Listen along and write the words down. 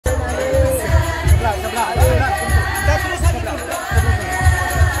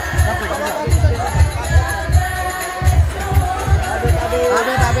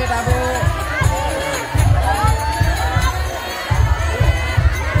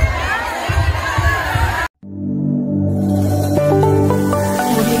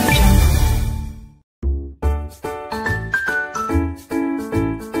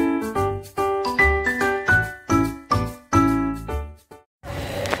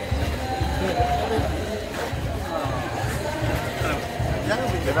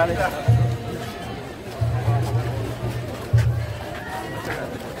Mau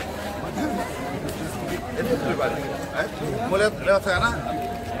lewat sana?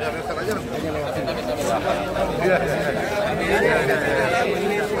 Ya, lewat sana aja.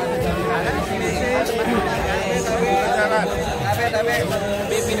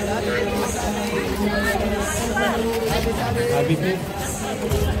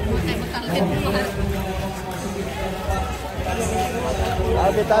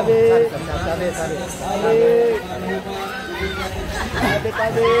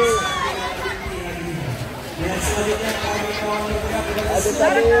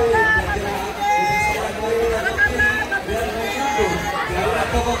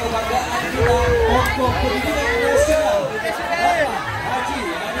 Tokoh kebanggaan kita, tokoh pendidikan nasional, Haji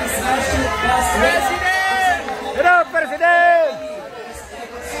Anies Rashid Baswedan. Hidup Presiden.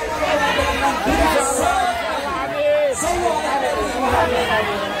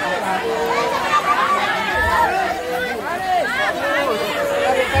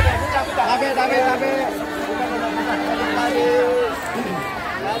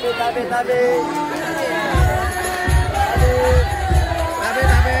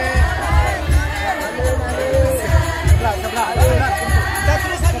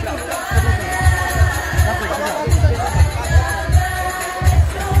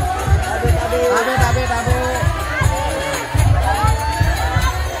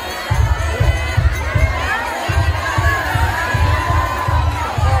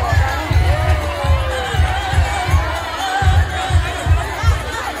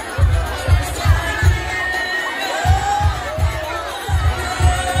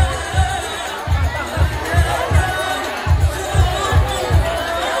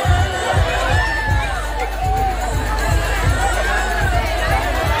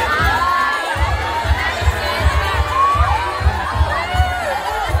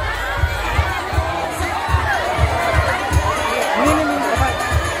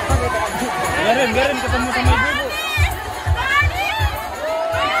 Biarin ketemu sama ibu-ibu.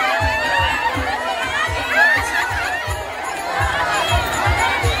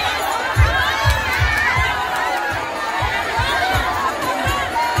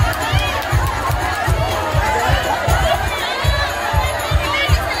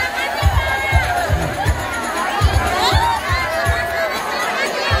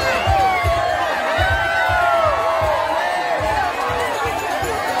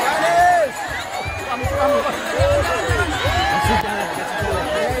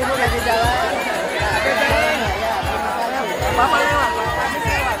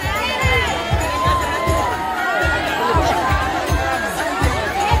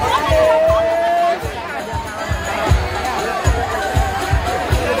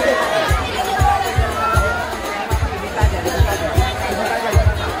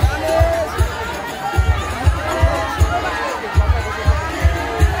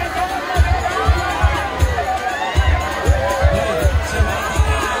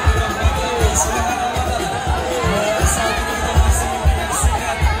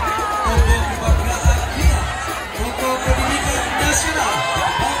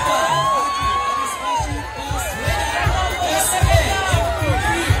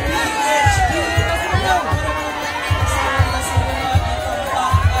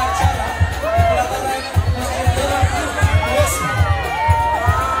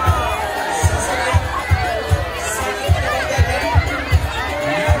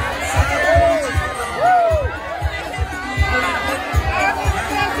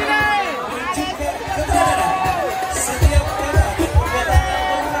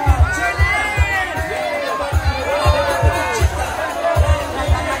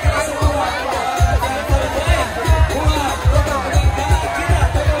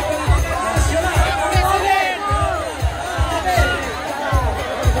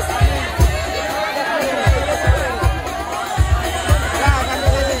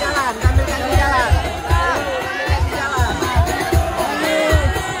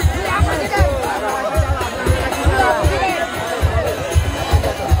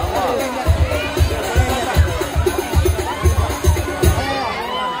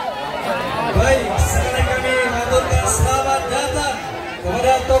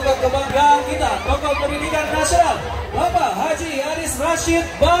 tokoh kebanggaan kita, tokoh pendidikan nasional, Bapak Haji Anies Rashid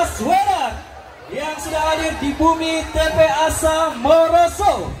Baswedan yang sudah hadir di bumi TPASA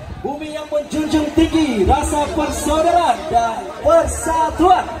Moroso, bumi yang menjunjung tinggi rasa persaudaraan dan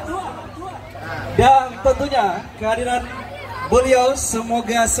persatuan. Dan tentunya kehadiran beliau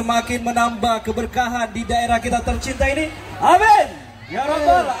semoga semakin menambah keberkahan di daerah kita tercinta ini. Amin ya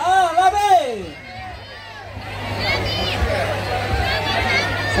rabbal alamin.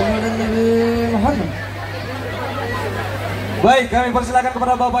 Baik, kami persilakan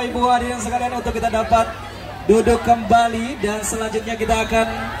kepada Bapak Ibu hadirin sekalian untuk kita dapat duduk kembali, dan selanjutnya kita akan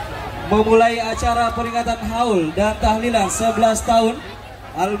memulai acara peringatan haul dan tahlilan 11 tahun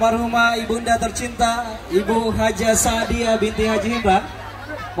almarhumah ibunda tercinta Ibu Haja Saadia binti Haji Imran.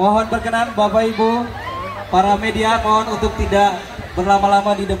 Mohon berkenan Bapak Ibu para media, mohon untuk tidak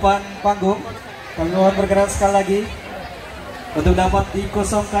berlama-lama di depan panggung. Kami mohon berkenan sekali lagi untuk dapat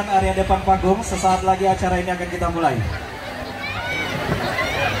dikosongkan area depan panggung. Sesaat lagi acara ini akan kita mulai.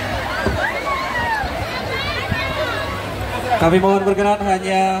 Kami mohon berkenan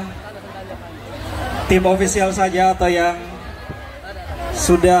hanya tim ofisial saja atau yang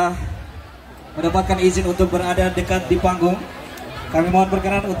sudah mendapatkan izin untuk berada dekat di panggung. Kami mohon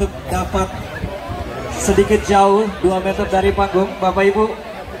berkenan untuk dapat sedikit jauh 2 meter dari panggung. Bapak Ibu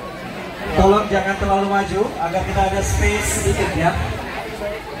tolong jangan terlalu maju agar kita ada space sedikit ya.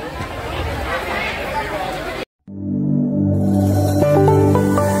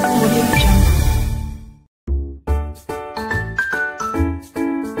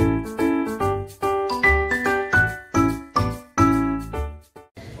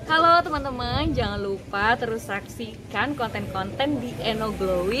 Halo teman-teman, jangan lupa terus saksikan konten-konten di Eno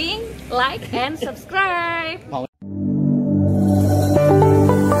Glowing, like and subscribe.